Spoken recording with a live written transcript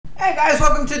Hey guys,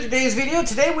 welcome to today's video.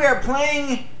 Today we are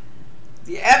playing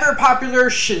the ever popular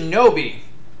Shinobi.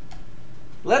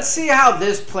 Let's see how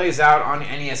this plays out on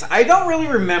NES. I don't really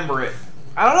remember it.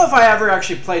 I don't know if I ever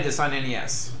actually played this on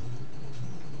NES.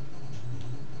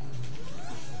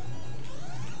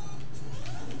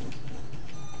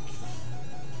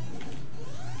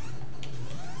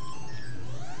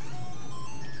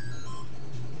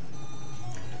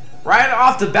 Right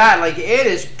off the bat, like, it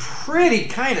is pretty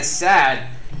kind of sad.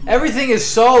 Everything is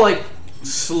so, like,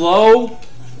 slow.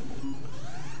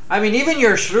 I mean, even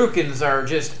your shurikens are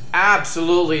just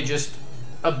absolutely just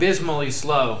abysmally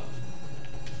slow.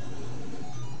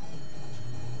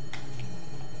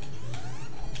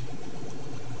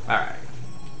 Alright.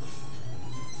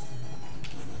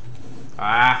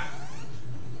 Ah.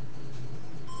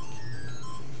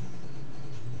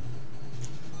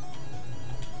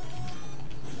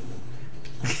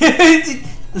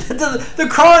 the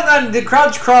crawling on the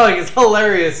crouch crawling is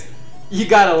hilarious. You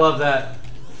gotta love that.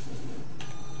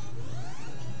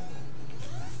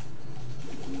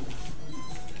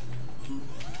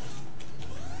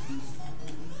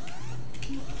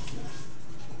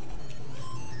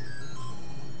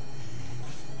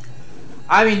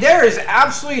 I mean, there is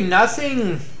absolutely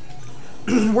nothing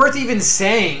worth even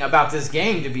saying about this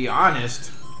game, to be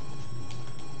honest.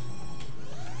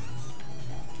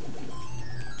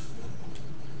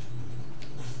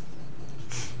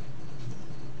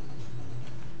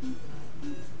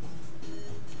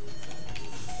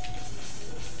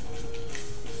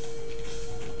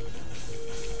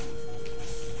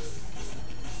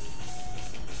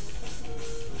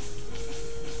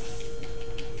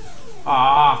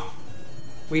 Ah,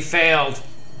 we failed.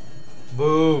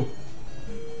 Boo.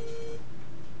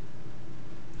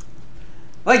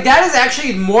 Like, that is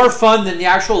actually more fun than the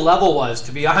actual level was,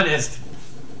 to be honest.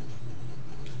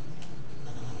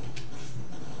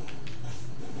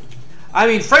 I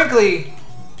mean, frankly,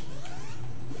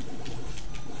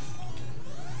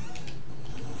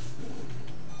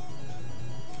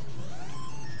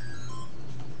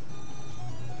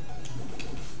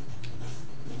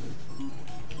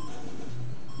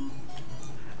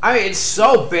 it's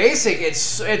so basic.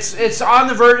 It's on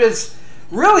the verge. It's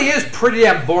really is pretty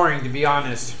damn boring, to be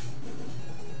honest.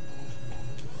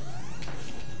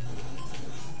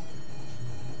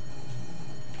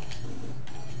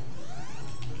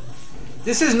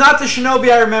 This is not the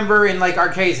Shinobi I remember in, like,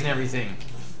 arcades and everything.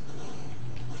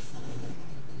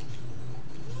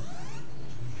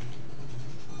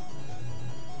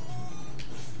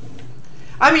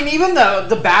 I mean, even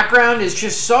the background is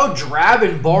just so drab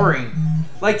and boring.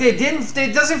 Like, it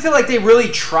doesn't feel like they really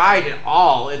tried at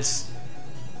all. It's...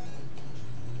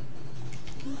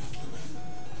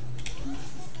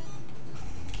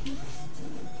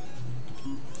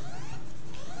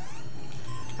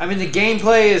 I mean, the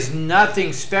gameplay is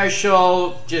nothing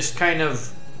special, just kind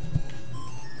of...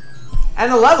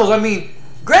 And the levels, I mean,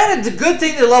 granted, the good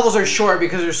thing the levels are short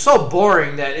because they're so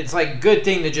boring that it's, like, good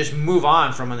thing to just move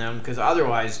on from them, because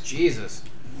otherwise, Jesus.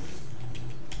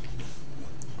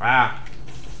 Wow.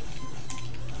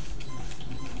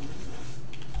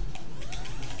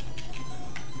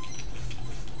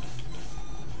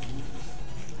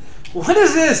 What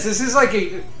is this? This is like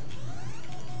a...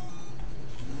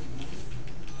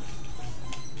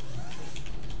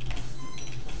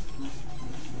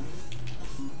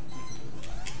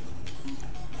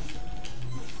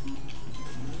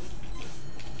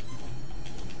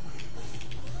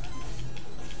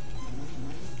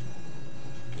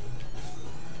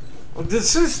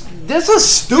 This was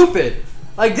stupid.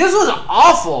 Like, this was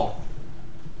awful.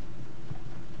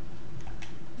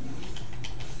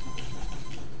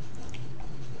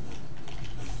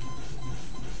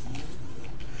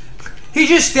 He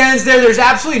just stands there. There's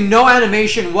absolutely no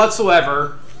animation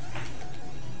whatsoever.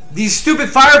 These stupid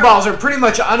fireballs are pretty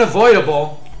much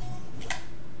unavoidable.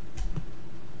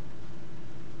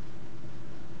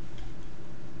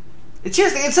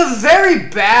 It's a very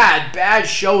bad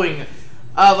showing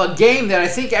of a game that I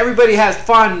think everybody has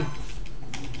fun.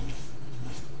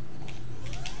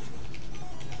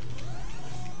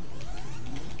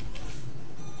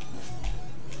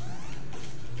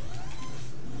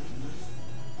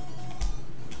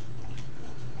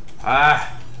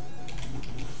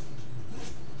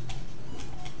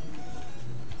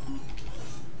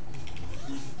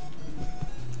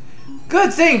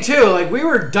 Good thing too, like, we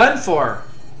were done for.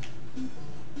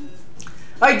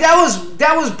 Like, that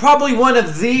was probably one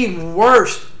of the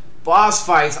worst boss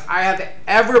fights I have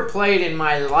ever played in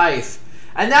my life.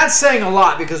 And that's saying a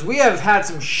lot, because we have had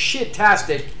some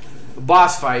shit-tastic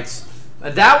boss fights.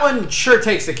 That one sure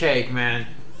takes the cake, man.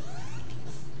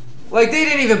 Like, they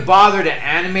didn't even bother to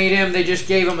animate him. They just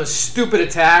gave him a stupid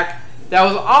attack that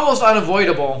was almost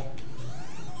unavoidable.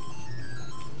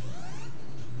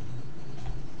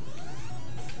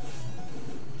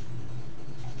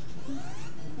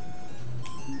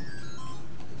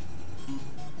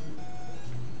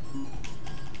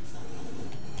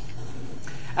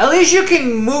 At least you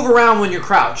can move around when you're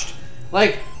crouched.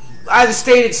 Like, I've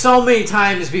stated so many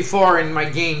times before in my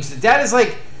games, that is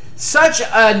like such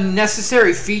a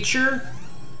necessary feature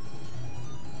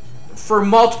for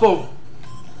multiple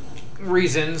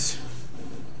reasons.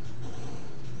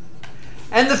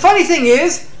 And the funny thing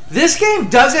is, this game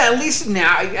doesn't, at least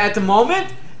now, at the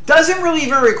moment, doesn't really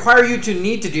even require you to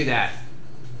need to do that.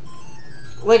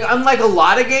 Like, unlike a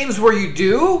lot of games where you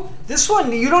do, this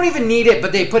one, you don't even need it,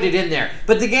 but they put it in there.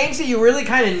 But the games that you really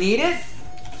kind of need it,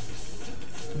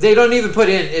 they don't even put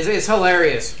in. It's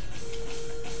hilarious.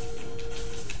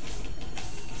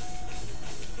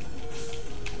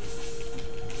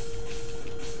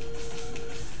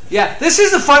 Yeah, this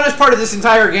is the funnest part of this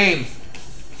entire game.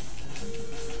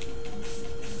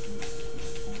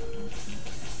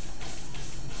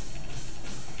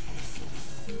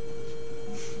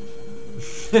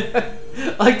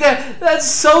 Like that's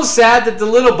so sad that the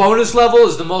little bonus level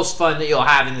is the most fun that you'll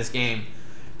have in this game.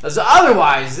 Because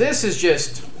otherwise, this is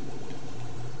just...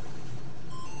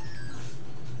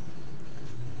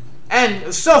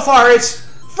 And so far, it's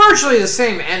virtually the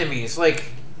same enemies. Like,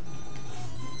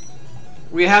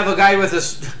 we have a guy with a...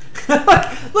 Look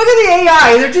at the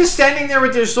AI. They're just standing there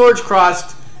with their swords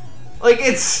crossed. Like,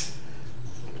 it's...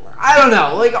 I don't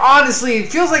know. Like, honestly,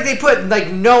 it feels like they put, like,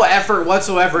 no effort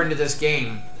whatsoever into this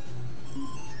game.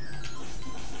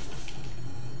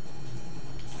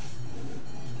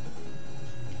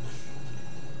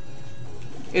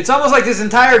 It's almost like this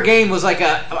entire game was like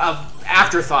a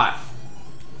afterthought.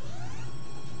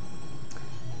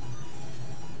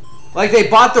 Like they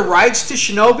bought the rights to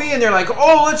Shinobi and they're like,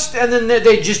 oh, let's... And then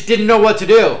they just didn't know what to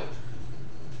do.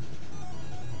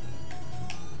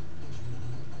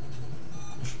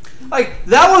 Like,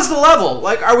 that was the level.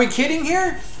 Like, are we kidding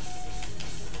here?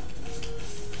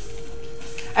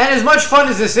 And as much fun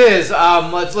as this is,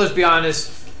 let's be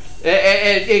honest,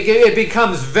 it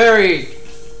becomes very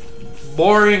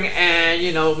boring and,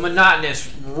 you know, monotonous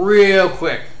real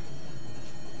quick.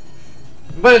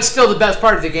 But it's still the best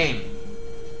part of the game.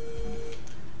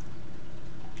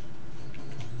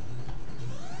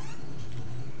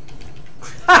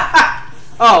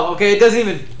 Oh, okay, it doesn't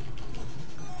even...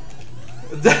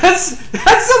 That's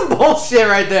some bullshit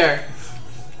right there.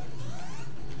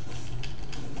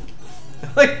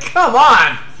 Like, come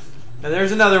on. And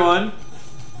there's another one.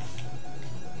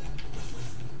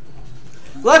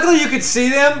 Luckily you could see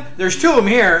them. There's two of them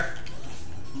here.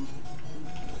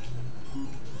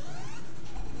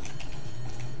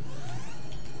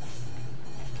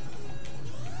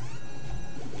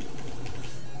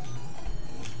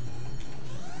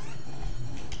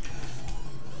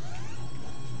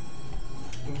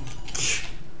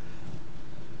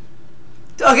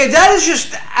 Okay, that is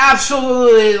just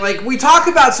absolutely, like, we talk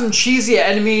about some cheesy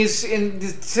enemies in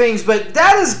things, but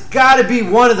that has got to be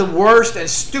one of the worst and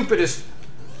stupidest.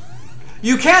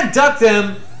 You can't duck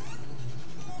them.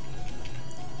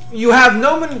 You have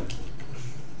no...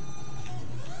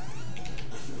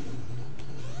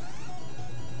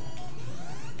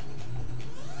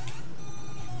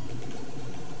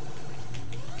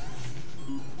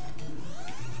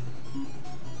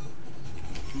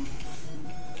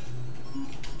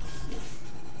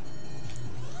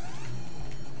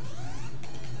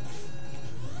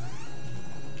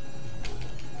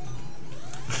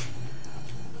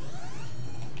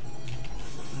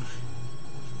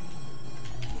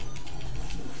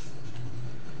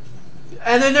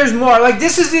 And then there's more. Like,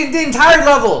 this is the entire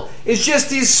level. It's just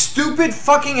these stupid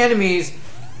fucking enemies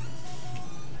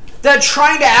that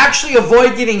trying to actually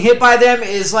avoid getting hit by them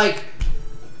is like...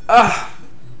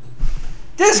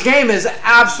 This game is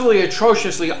absolutely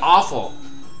atrociously awful.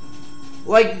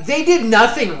 Like, they did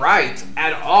nothing right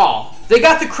at all. They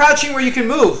got the crouching where you can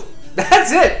move.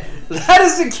 That's it. That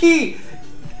is the key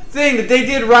thing that they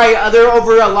did right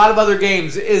over a lot of other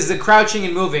games, is the crouching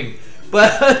and moving.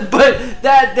 But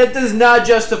that does not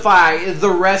justify the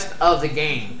rest of the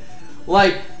game.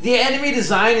 Like, the enemy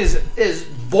design is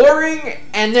boring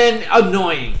and then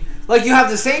annoying. Like, you have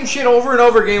the same shit over and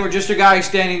over again with just a guy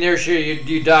standing there, shit,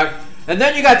 you duck. And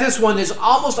then you got this one that's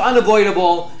almost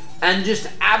unavoidable and just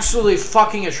absolutely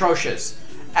fucking atrocious.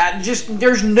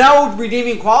 There's no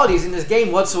redeeming qualities in this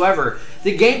game whatsoever.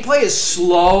 The gameplay is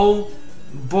slow,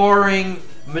 boring,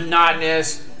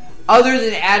 monotonous. other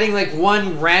than adding like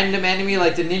one random enemy,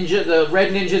 like the ninja, the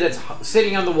red ninja that's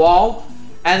sitting on the wall,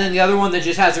 and then the other one that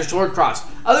just has their sword crossed.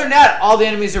 Other than that, all the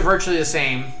enemies are virtually the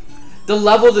same. The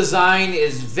level design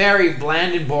is very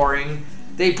bland and boring.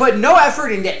 They put no effort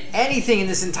into anything in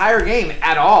this entire game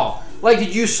at all.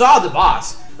 Like, you saw the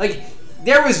boss. Like,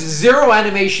 there was zero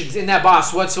animations in that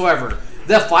boss whatsoever.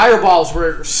 The fireballs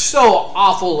were so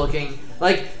awful looking.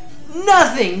 Like,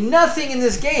 nothing in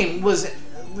this game was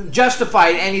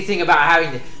justified anything about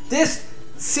having it. This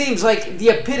seems like the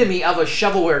epitome of a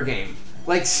shovelware game.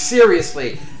 Like,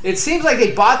 seriously. It seems like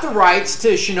they bought the rights to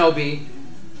Shinobi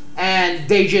and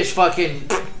they just fucking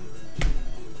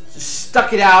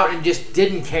stuck it out and just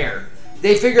didn't care.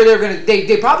 They figured they were gonna.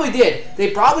 They probably did. They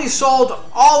probably sold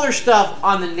all their stuff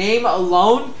on the name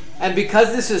alone, and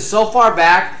because this is so far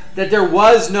back that there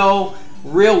was no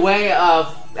real way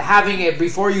of having it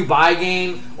before you buy a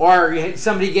game or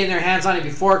somebody getting their hands on it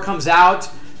before it comes out,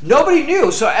 nobody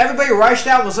knew. So everybody rushed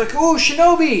out and was like, "Ooh,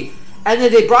 Shinobi!" And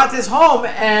then they brought this home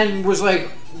and was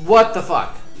like, "What the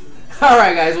fuck?" All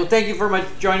right, guys. Well, thank you very much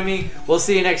for joining me. We'll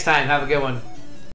see you next time. Have a good one.